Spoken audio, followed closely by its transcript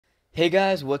Hey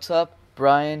guys, what's up?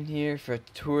 Brian here for a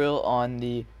tutorial on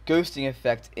the ghosting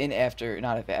effect in After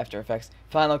Effects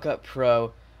Final Cut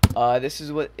Pro. This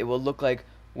is what it will look like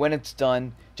when it's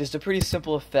done. Just a pretty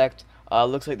simple effect.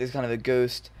 Looks like there's kind of a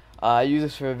ghost. I used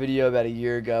this for a video about a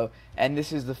year ago, and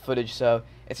this is the footage. So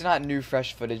it's not new,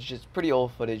 fresh footage. It's pretty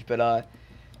old footage, but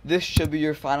this should be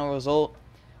your final result.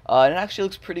 And it actually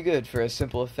looks pretty good for a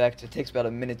simple effect. It takes about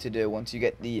a minute to do once you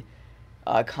get the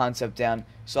concept down.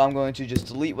 So I'm going to just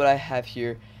delete what I have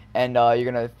here, and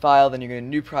you're going to file, then you're going to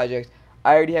new project.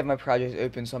 I already have my project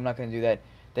open, so I'm not going to do that.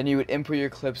 Then you would import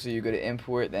your clips, so you go to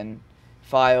import, then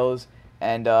files,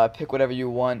 and pick whatever you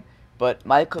want. But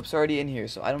my clips are already in here,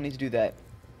 so I don't need to do that.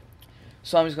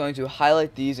 So I'm just going to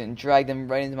highlight these and drag them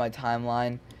right into my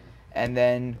timeline, and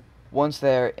then once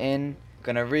they're in, I'm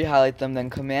going to re-highlight them, then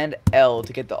Command L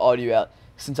to get the audio out.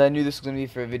 Since I knew this was going to be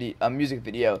for a music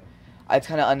video, it's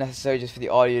kind of unnecessary just for the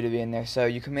audio to be in there. So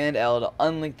you Command L to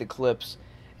unlink the clips,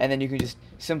 and then you can just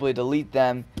simply delete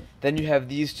them. Then you have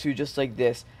these two just like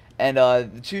this. And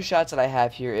the two shots that I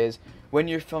have here is when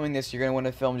you're filming this, you're going to want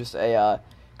to film just a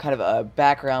kind of a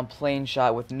background plain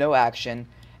shot with no action.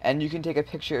 And you can take a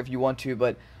picture if you want to,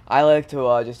 but I like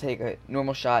to just take a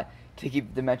normal shot to keep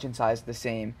the dimension size the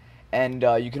same. And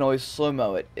you can always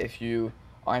slow-mo it if you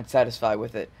aren't satisfied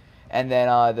with it. And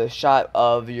then the shot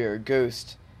of your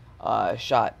ghost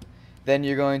shot. Then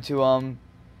you're going to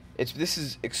this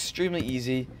is extremely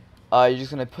easy. You're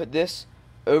just gonna put this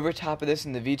over top of this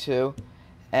in the V2,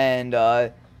 and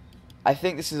I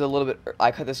think this is a little bit.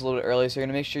 I cut this a little bit early, so you're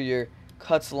gonna make sure your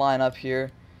cuts line up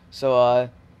here.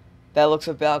 So that looks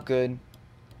about good,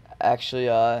 actually.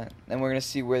 And we're gonna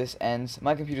see where this ends.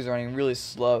 My computer's running really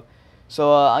slow,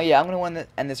 so yeah, I'm gonna want to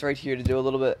end this right here to do a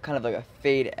little bit, kind of like a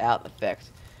fade out effect.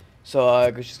 So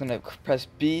I'm just gonna press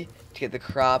B to get the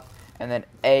crop, and then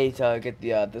A to get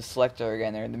the selector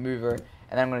again there, the mover, and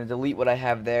then I'm gonna delete what I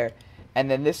have there, and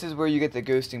then this is where you get the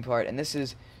ghosting part, and this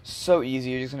is so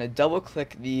easy. You're just gonna double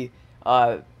click the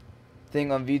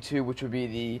thing on V2, which would be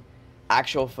the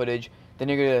actual footage. Then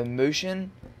you're gonna go to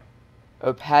motion,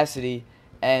 opacity,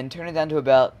 and turn it down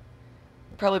to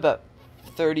probably about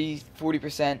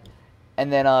 30-40%,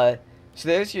 and then so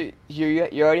there's you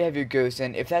already have your ghost,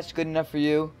 and if that's good enough for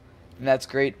you, then that's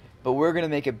great. But we're gonna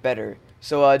make it better.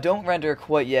 So don't render it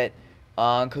quite yet,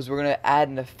 because we're gonna add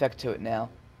an effect to it now.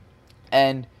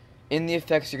 And in the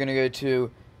effects, you're gonna go to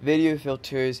video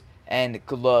filters and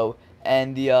glow.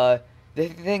 And the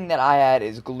thing that I add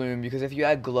is gloom, because if you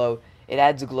add glow, it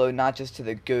adds a glow not just to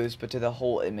the ghost but to the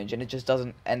whole image, and it just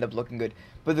doesn't end up looking good.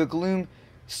 But the gloom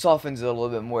softens it a little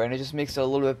bit more, and it just makes it a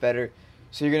little bit better.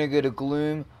 So you're gonna go to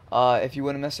gloom. If you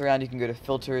want to mess around, you can go to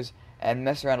filters and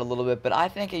mess around a little bit, but I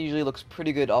think it usually looks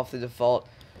pretty good off the default.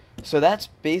 So that's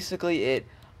basically it.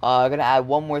 I'm gonna add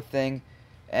one more thing,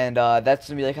 and that's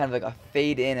gonna be like kind of like a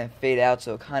fade in and fade out,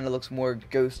 so it kind of looks more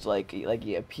ghost-like, like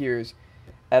he appears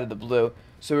out of the blue.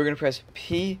 So we're gonna press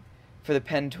P for the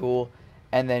pen tool,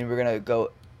 and then we're gonna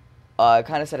go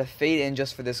kind of set a fade in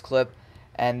just for this clip,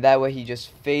 and that way he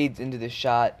just fades into the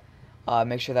shot.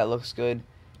 Make sure that looks good.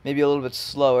 Maybe a little bit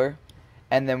slower,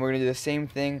 and then we're gonna do the same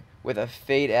thing with a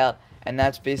fade out, and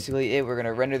that's basically it. We're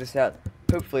gonna render this out.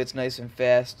 Hopefully it's nice and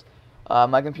fast.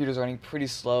 My computer's running pretty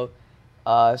slow,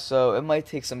 so it might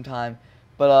take some time.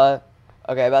 But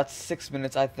okay, about 6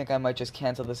 minutes. I think I might just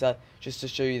cancel this out just to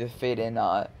show you the fade in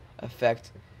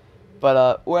effect.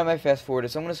 But or I might fast forward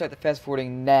it. So I'm gonna start the fast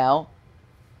forwarding now.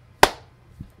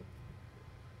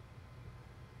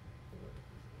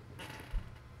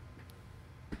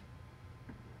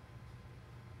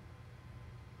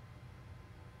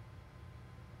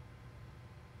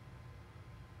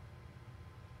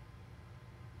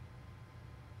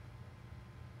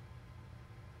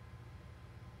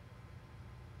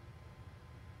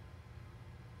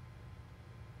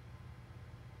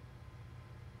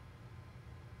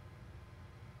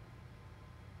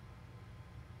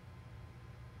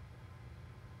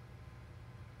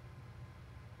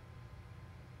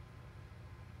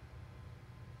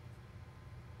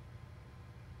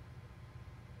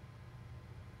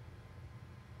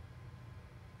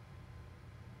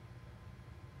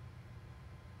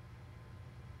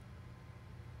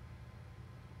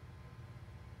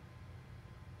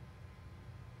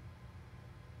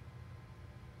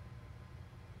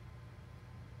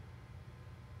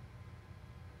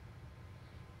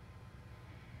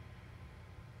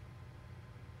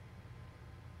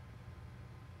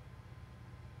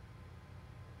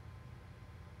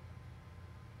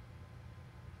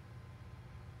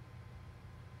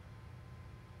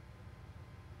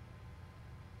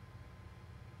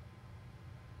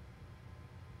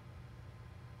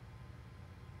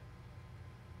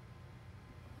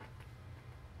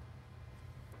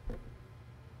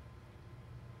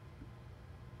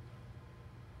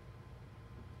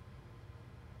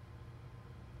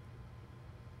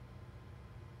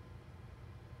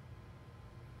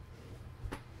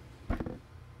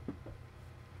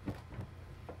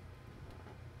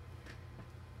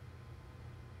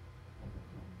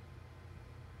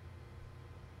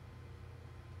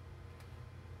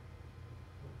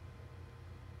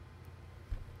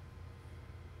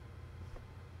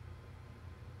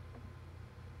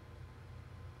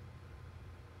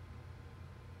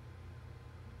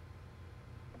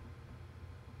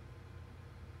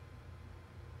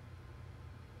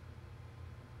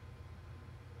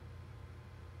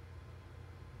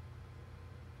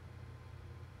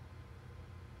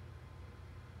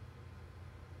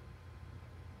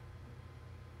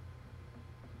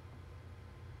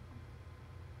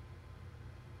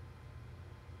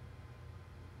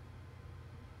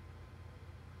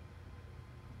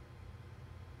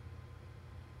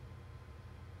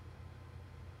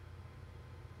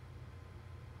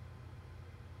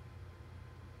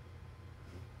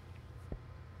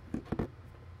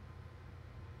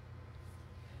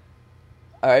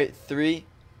 Alright, 3,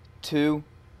 2,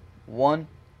 1,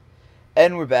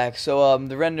 and we're back. So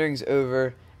the rendering's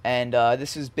over, and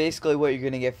this is basically what you're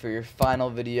gonna get for your final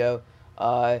video.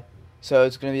 So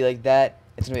it's gonna be like that.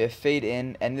 It's gonna be a fade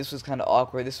in, and this was kind of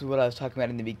awkward. This is what I was talking about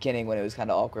in the beginning when it was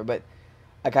kind of awkward, but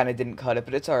I kind of didn't cut it,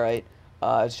 but it's alright.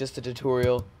 It's just a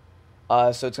tutorial.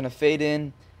 So it's gonna fade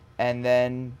in, and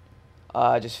then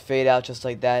just fade out just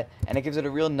like that, and it gives it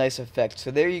a real nice effect. So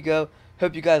there you go.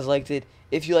 Hope you guys liked it.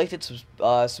 If you liked it,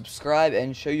 subscribe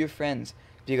and show your friends,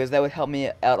 because that would help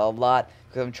me out a lot,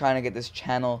 because I'm trying to get this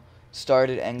channel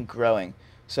started and growing.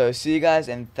 So see you guys,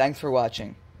 and thanks for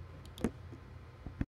watching.